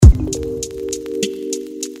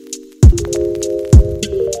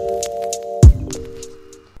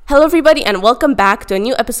Hello everybody and welcome back to a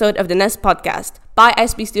new episode of the Nest Podcast by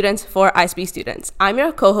ISB students for ISB students. I'm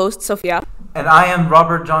your co-host Sophia. And I am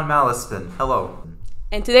Robert John Malliston. Hello.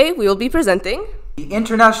 And today we will be presenting the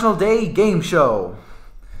International Day Game Show.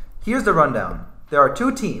 Here's the rundown. There are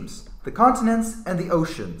two teams, the continents and the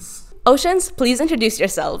oceans. Oceans, please introduce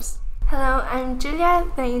yourselves. Hello, I'm Julia,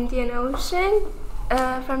 the Indian Ocean,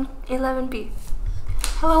 from 11B.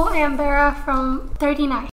 Hello, I am Vera from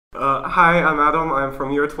 39. Hi, I'm Adam. I'm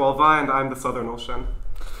from Year 12I and I'm the Southern Ocean.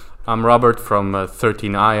 I'm Robert from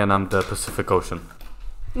 13I and I'm the Pacific Ocean.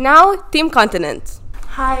 Now, Team Continent.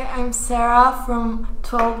 Hi, I'm Sarah from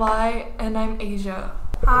 12I and I'm Asia.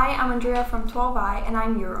 Hi, I'm Andrea from 12I and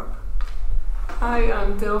I'm Europe. Hi,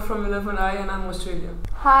 I'm Theo from 11I and I'm Australia.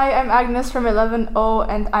 Hi, I'm Agnes from 11O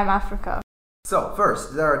and I'm Africa. So,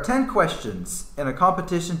 first, there are 10 questions in a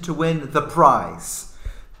competition to win the prize.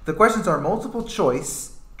 The questions are multiple choice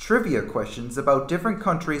trivia questions about different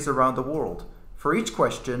countries around the world. For each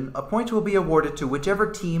question, a point will be awarded to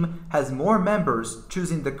whichever team has more members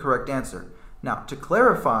choosing the correct answer. Now, to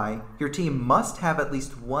clarify, your team must have at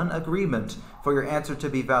least one agreement for your answer to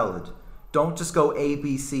be valid. Don't just go A,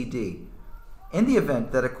 B, C, D. In the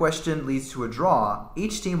event that a question leads to a draw,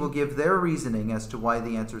 each team will give their reasoning as to why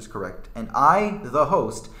the answer is correct, and I, the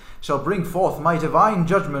host, shall bring forth my divine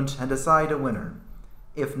judgment and decide a winner.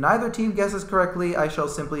 If neither team guesses correctly, I shall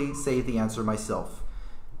simply say the answer myself.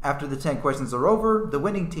 After the 10 questions are over, the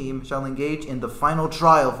winning team shall engage in the final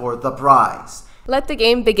trial for the prize. Let the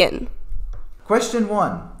game begin. Question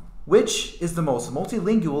 1. Which is the most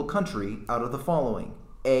multilingual country out of the following?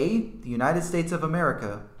 A. The United States of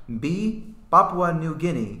America. B. Papua New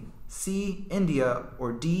Guinea. C. India.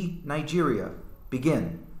 Or D. Nigeria.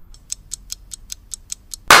 Begin.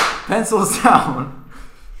 Pencils down.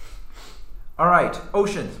 Alright,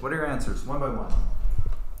 oceans, what are your answers? One by one.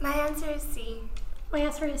 My answer is C. My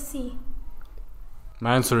answer is C.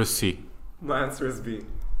 My answer is C. My answer is B.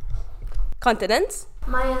 Continents.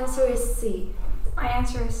 My answer is C. My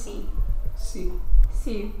answer is C.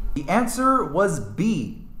 C. The answer was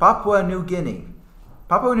B, Papua New Guinea.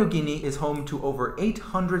 Papua New Guinea is home to over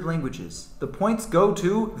 800 languages. The points go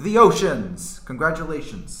to the oceans.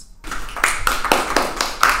 Congratulations.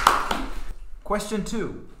 Question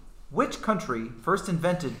 2. Which country first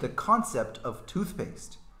invented the concept of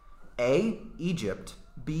toothpaste? A. Egypt.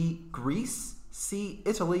 B. Greece. C.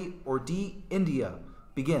 Italy. Or D. India.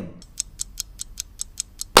 Begin.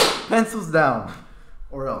 Pencils down.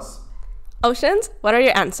 Or else. Oceans, what are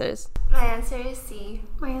your answers? My answer is C.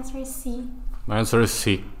 My answer is C. My answer is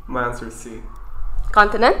C. My answer is C.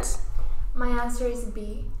 Continents. My answer is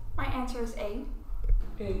B. My answer is A.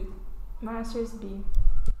 A. My answer is B.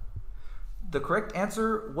 The correct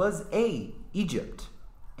answer was A, Egypt.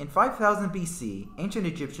 In 5000 BC, ancient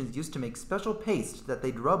Egyptians used to make special paste that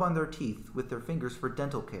they'd rub on their teeth with their fingers for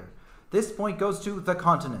dental care. This point goes to the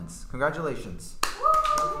continents. Congratulations.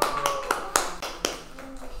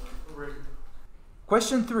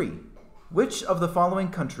 Question 3. Which of the following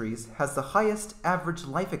countries has the highest average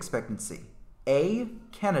life expectancy? A,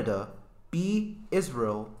 Canada. B,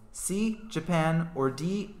 Israel. C, Japan. Or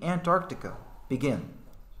D, Antarctica. Begin.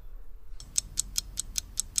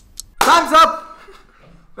 Time's up!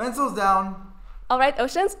 Pencils down. Alright,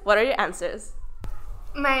 Oceans, what are your answers?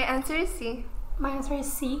 My answer is C. My answer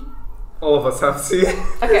is C. All of us have C.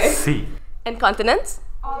 Okay. C. And continents?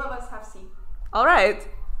 All of us have C. Alright.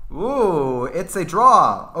 Ooh, it's a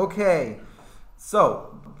draw. Okay.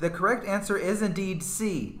 So, the correct answer is indeed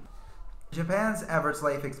C. Japan's average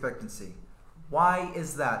life expectancy. Why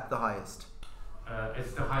is that the highest?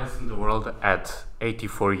 It's the highest in the world at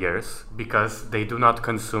 84 years because they do not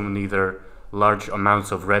consume neither large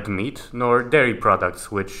amounts of red meat nor dairy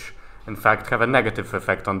products, which in fact have a negative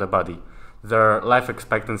effect on the body. Their life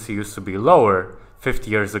expectancy used to be lower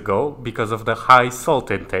 50 years ago because of the high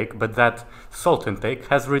salt intake, but that salt intake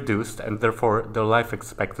has reduced and therefore their life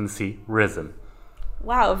expectancy risen.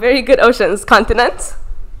 Wow, very good, Oceans. Continents.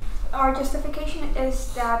 Our justification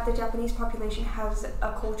is that the Japanese population has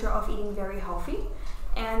a culture of eating very healthy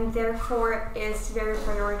and therefore is very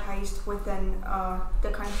prioritized within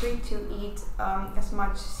the country to eat as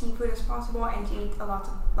much seafood as possible and to eat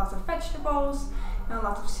lots of vegetables,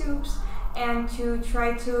 lots of soups, and to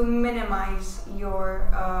try to minimize your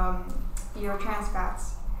trans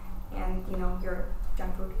fats and your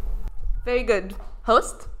junk food. Very good.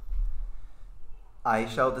 Host? I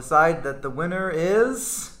shall decide that the winner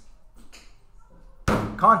is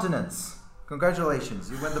continents.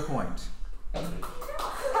 Congratulations, you win the point.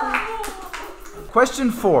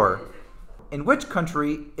 Question 4. In which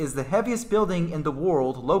country is the heaviest building in the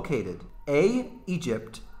world located? A.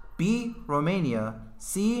 Egypt. B. Romania,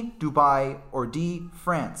 C. Dubai, or D.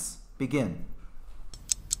 France? Begin.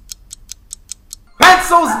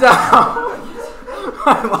 Pencils down!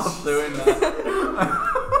 I love doing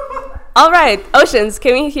that. All right, Oceans,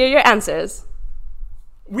 can we hear your answers?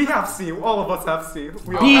 We have C. All of us have C.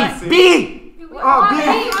 We all B! have C. B! Oh, B!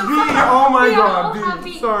 Oh my We all god, have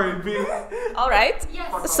B. B. Sorry, B. All right.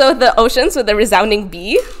 Yes. So the oceans with a resounding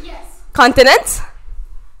B. Yes. Continents?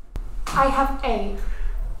 I have A.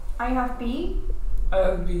 I have B. I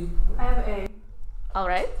have B. I have A. All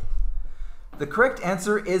right. The correct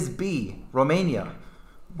answer is B. Romania.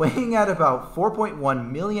 Weighing at about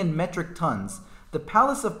 4.1 million metric tons, the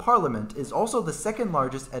Palace of Parliament is also the second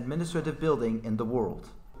largest administrative building in the world.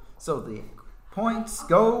 So the points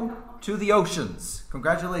go to the oceans.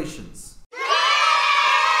 Congratulations.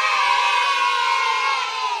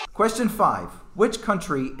 Question 5. Which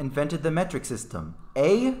country invented the metric system?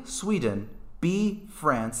 A. Sweden, B.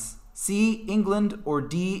 France, C. England, or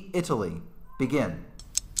D. Italy? Begin.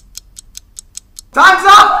 Time's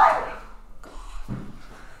up!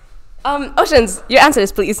 Oceans, your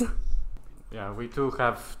answers, please. Yeah, we do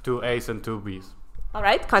have 2 A's and 2 B's. All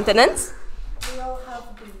right. Continents? We all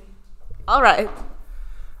have B. All right.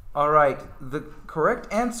 All right, the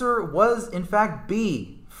correct answer was in fact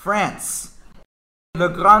B, France. Le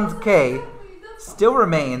Grand Quai still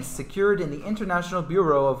remains secured in the International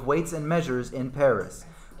Bureau of Weights and Measures in Paris.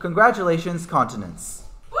 Congratulations, continents.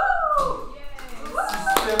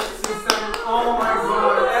 Oh my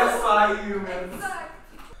god, SIU, man.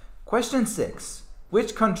 Question 6.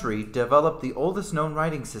 Which country developed the oldest known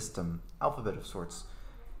writing system, alphabet of sorts?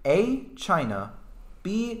 A. China,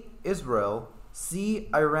 B. Israel, C.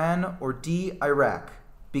 Iran, or D. Iraq?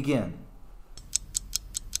 Begin.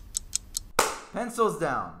 Pencils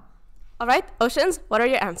down. All right. Oceans, what are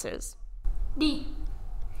your answers? D.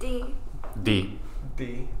 D. D.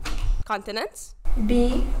 D. Continents?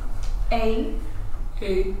 B. A.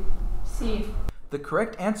 A. C. The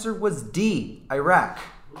correct answer was D. Iraq.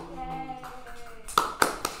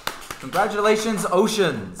 Congratulations,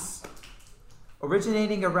 oceans!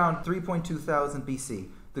 Originating around 3.2 thousand BC,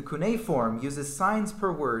 the cuneiform uses signs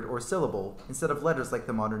per word or syllable instead of letters like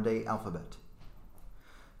the modern-day alphabet.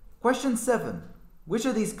 Question 7. Which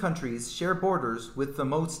of these countries share borders with the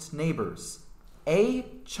most neighbors? A.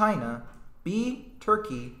 China, B.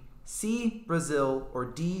 Turkey, C. Brazil, or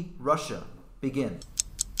D. Russia? Begin.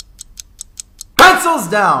 Pencils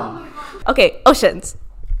down! Okay. Oceans.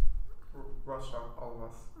 Russia, all of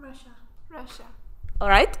us. Russia. Russia. All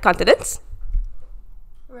right. Continents?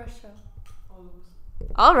 Russia.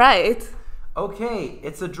 All right. Okay,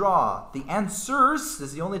 it's a draw. The answers, this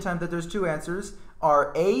is the only time that there's 2 answers,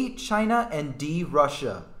 are A. China and D.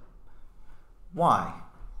 Russia. Why?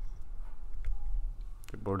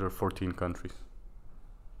 They border 14 countries.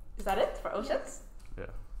 Is that it for oceans? Yeah.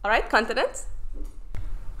 All right. Continents?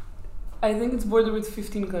 I think it's bordered with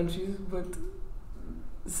 15 countries, but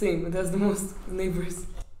same. It has the most neighbors.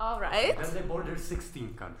 All right. Then they border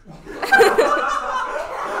 16 countries.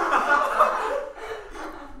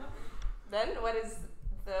 Then what is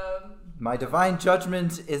the... My divine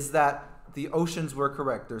judgment is that the oceans were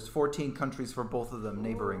correct. There's 14 countries for both of them,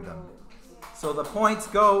 neighboring them. So the points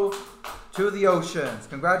go to the oceans.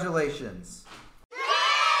 Congratulations.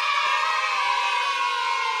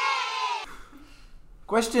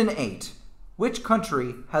 Question 8. Which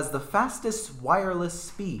country has the fastest wireless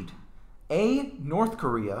speed? A. North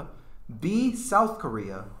Korea, B. South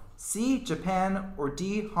Korea, C. Japan, or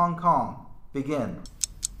D. Hong Kong? Begin.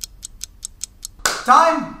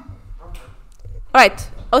 Time! All right.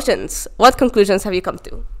 Oceans, what conclusions have you come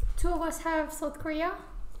to? 2 of us have South Korea.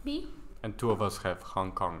 B. And 2 of us have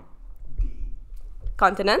Hong Kong.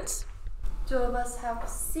 Continents? 2 of us have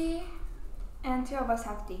C. And 2 of us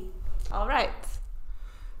have D. All right.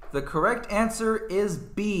 The correct answer is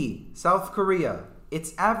B, South Korea.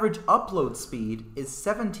 Its average upload speed is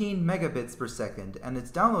 17 megabits per second, and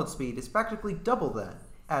its download speed is practically double that,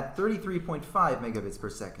 at 33.5 megabits per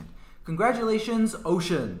second. Congratulations,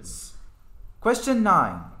 oceans! Question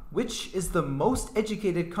 9. Which is the most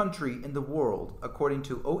educated country in the world, according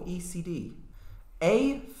to OECD?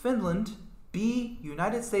 A. Finland, B.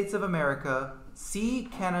 United States of America, C.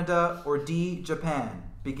 Canada, or D. Japan?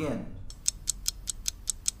 Begin.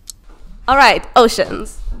 All right.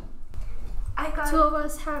 Oceans. I got 2 of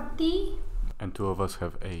us have D. And 2 of us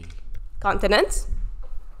have A. Continents?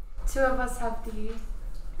 2 of us have D.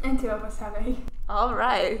 And 2 of us have A. All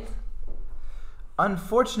right.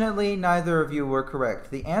 Unfortunately, neither of you were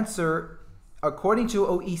correct. The answer, according to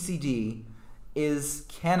OECD, is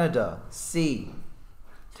Canada, C.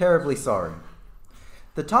 Terribly sorry.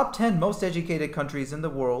 The top 10 most educated countries in the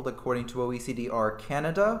world, according to OECD, are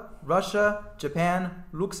Canada, Russia, Japan,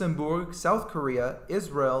 Luxembourg, South Korea,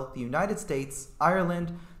 Israel, the United States,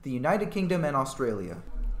 Ireland, the United Kingdom, and Australia.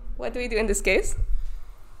 What do we do in this case?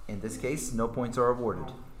 In this case, no points are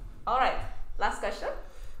awarded. All right, last question.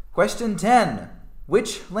 Question 10.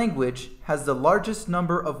 Which language has the largest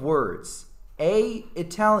number of words? A.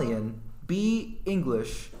 Italian, B.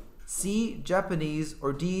 English, C. Japanese,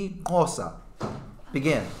 or D. Xhosa?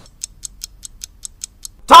 Begin.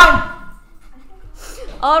 Time!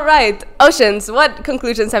 All right, Oceans, what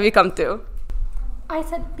conclusions have you come to? I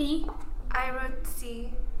said B. I wrote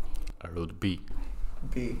C. I wrote B.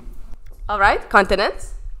 B. All right,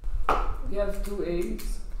 continents? We have 2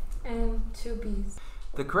 A's. And 2 B's.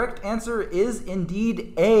 The correct answer is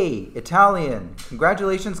indeed A. Italian.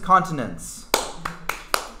 Congratulations, continents.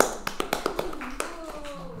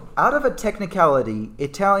 Out of a technicality,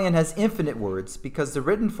 Italian has infinite words because the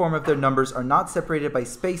written form of their numbers are not separated by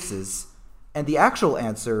spaces, and the actual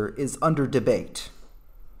answer is under debate.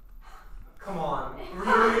 Come on.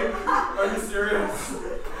 Really? Are you serious?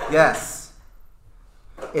 Yes.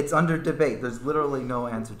 It's under debate. There's literally no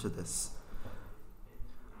answer to this.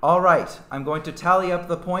 All right, I'm going to tally up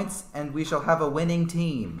the points, and we shall have a winning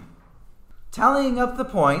team. Tallying up the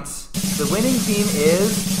points, the winning team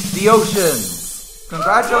is the Oceans.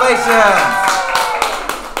 Congratulations!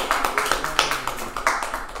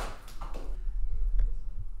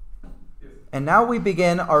 And now we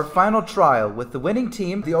begin our final trial with the winning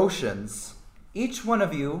team, the Oceans. Each one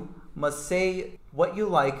of you must say what you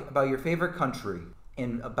like about your favorite country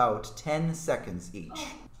in about 10 seconds each.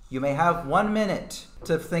 You may have 1 minute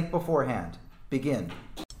to think beforehand. Begin.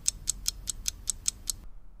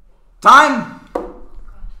 Time!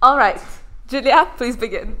 All right, Julia, please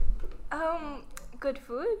begin. Good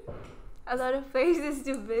food, a lot of places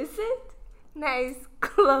to visit, nice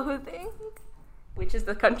clothing. Which is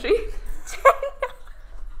the country?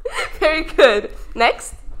 Very good.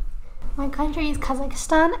 Next. My country is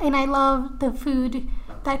Kazakhstan, and I love the food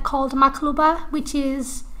that called makluba, which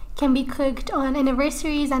can be cooked on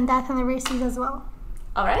anniversaries and death anniversaries as well.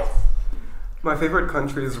 All right. My favorite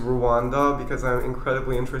country is Rwanda because I'm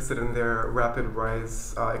incredibly interested in their rapid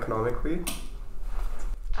rise economically.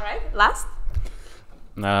 All right. Last.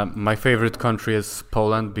 My favorite country is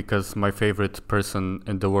Poland because my favorite person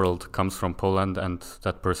in the world comes from Poland, and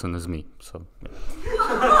that person is me. So.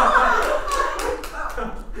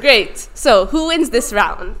 Great. So, who wins this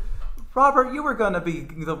round? Robert, you were going to be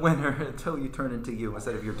the winner until you turned into you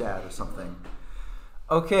instead of your dad or something.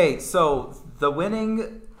 Okay, so the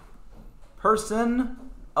winning person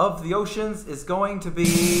of the Oceans is going to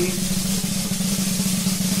be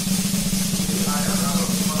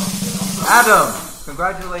Adam.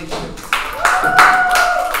 Congratulations.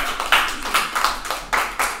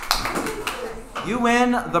 You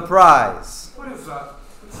win the prize. What is that?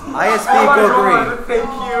 ISB Oh my Go God, Green. thank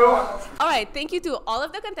you. All right. Thank you to all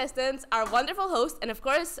of the contestants, our wonderful host, and of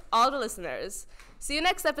course, all the listeners. See you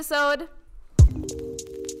next episode.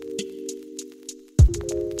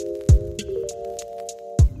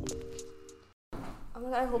 Oh my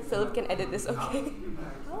God, I hope Philip can edit this, okay?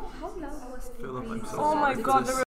 Philip, I'm so Oh my sorry. God,